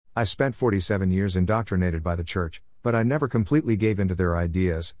I spent 47 years indoctrinated by the church, but I never completely gave in to their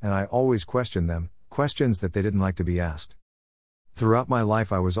ideas, and I always questioned them, questions that they didn't like to be asked. Throughout my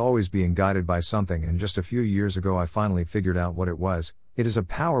life I was always being guided by something, and just a few years ago I finally figured out what it was. It is a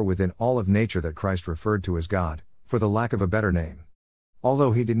power within all of nature that Christ referred to as God, for the lack of a better name.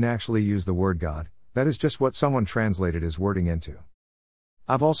 Although he didn't actually use the word God, that is just what someone translated his wording into.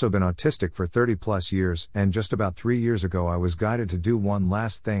 I've also been autistic for 30 plus years, and just about 3 years ago I was guided to do one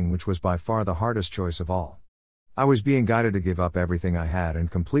last thing, which was by far the hardest choice of all. I was being guided to give up everything I had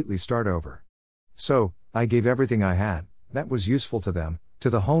and completely start over. So, I gave everything I had, that was useful to them, to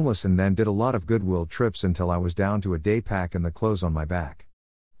the homeless, and then did a lot of goodwill trips until I was down to a day pack and the clothes on my back.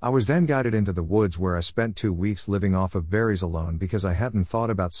 I was then guided into the woods where I spent 2 weeks living off of berries alone because I hadn't thought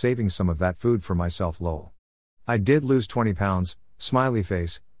about saving some of that food for myself. Lol. I did lose 20 pounds, smiley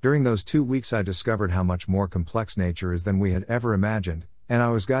face. During those 2 weeks I discovered how much more complex nature is than we had ever imagined, and I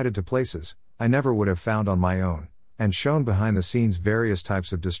was guided to places I never would have found on my own, and shown behind the scenes various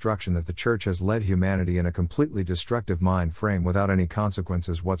types of destruction that the church has led humanity in a completely destructive mind frame without any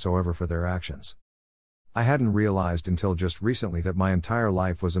consequences whatsoever for their actions. I hadn't realized until just recently that my entire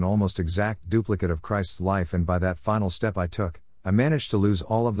life was an almost exact duplicate of Christ's life, and by that final step I took, I managed to lose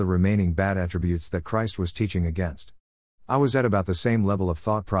all of the remaining bad attributes that Christ was teaching against. I was at about the same level of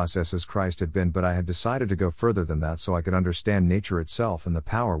thought process as Christ had been, but I had decided to go further than that so I could understand nature itself and the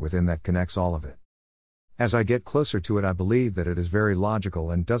power within that connects all of it. As I get closer to it, I believe that it is very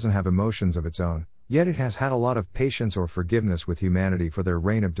logical and doesn't have emotions of its own, yet it has had a lot of patience or forgiveness with humanity for their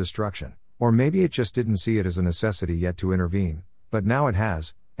reign of destruction. Or maybe it just didn't see it as a necessity yet to intervene, but now it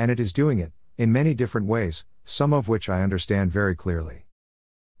has, and it is doing it, in many different ways, some of which I understand very clearly.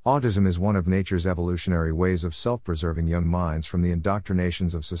 Autism is one of nature's evolutionary ways of self-preserving young minds from the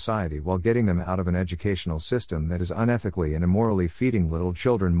indoctrinations of society while getting them out of an educational system that is unethically and immorally feeding little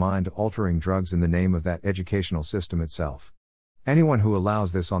children mind-altering drugs in the name of that educational system itself. Anyone who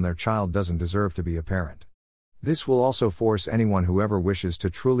allows this on their child doesn't deserve to be a parent. This will also force anyone who ever wishes to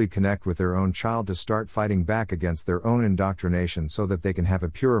truly connect with their own child to start fighting back against their own indoctrination so that they can have a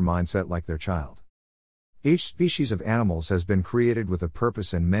purer mindset like their child. Each species of animals has been created with a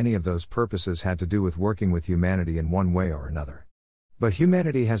purpose, and many of those purposes had to do with working with humanity in one way or another. But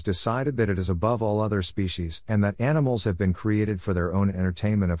humanity has decided that it is above all other species, and that animals have been created for their own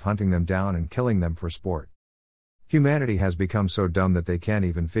entertainment of hunting them down and killing them for sport. Humanity has become so dumb that they can't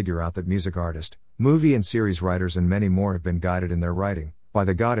even figure out that music artists, movie and series writers and many more have been guided in their writing, by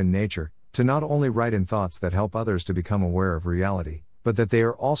the God in nature, to not only write in thoughts that help others to become aware of reality, but that they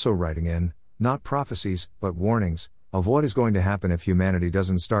are also writing in, not prophecies, but warnings, of what is going to happen if humanity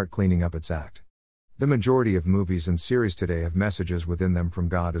doesn't start cleaning up its act. The majority of movies and series today have messages within them from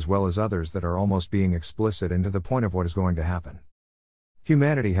God, as well as others that are almost being explicit and to the point of what is going to happen.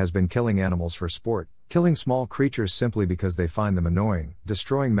 Humanity has been killing animals for sport, killing small creatures simply because they find them annoying,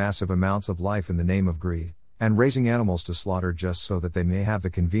 destroying massive amounts of life in the name of greed, and raising animals to slaughter just so that they may have the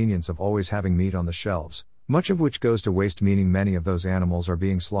convenience of always having meat on the shelves, much of which goes to waste, meaning many of those animals are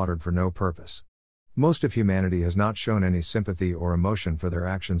being slaughtered for no purpose. Most of humanity has not shown any sympathy or emotion for their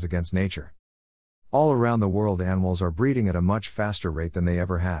actions against nature. All around the world, animals are breeding at a much faster rate than they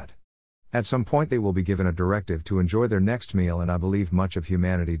ever had. At some point they will be given a directive to enjoy their next meal, and I believe much of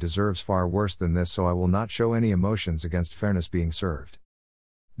humanity deserves far worse than this, so I will not show any emotions against fairness being served.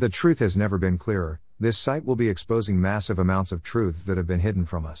 The truth has never been clearer. This site will be exposing massive amounts of truth that have been hidden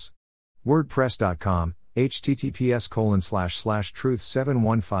from us. WordPress.com,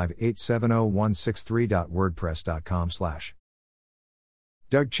 https://truth715870163.wordpress.com/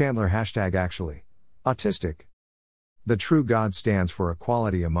 Doug Chandler #actually autistic. The true God stands for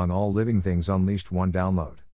equality among all living things. Unleashed 1 download.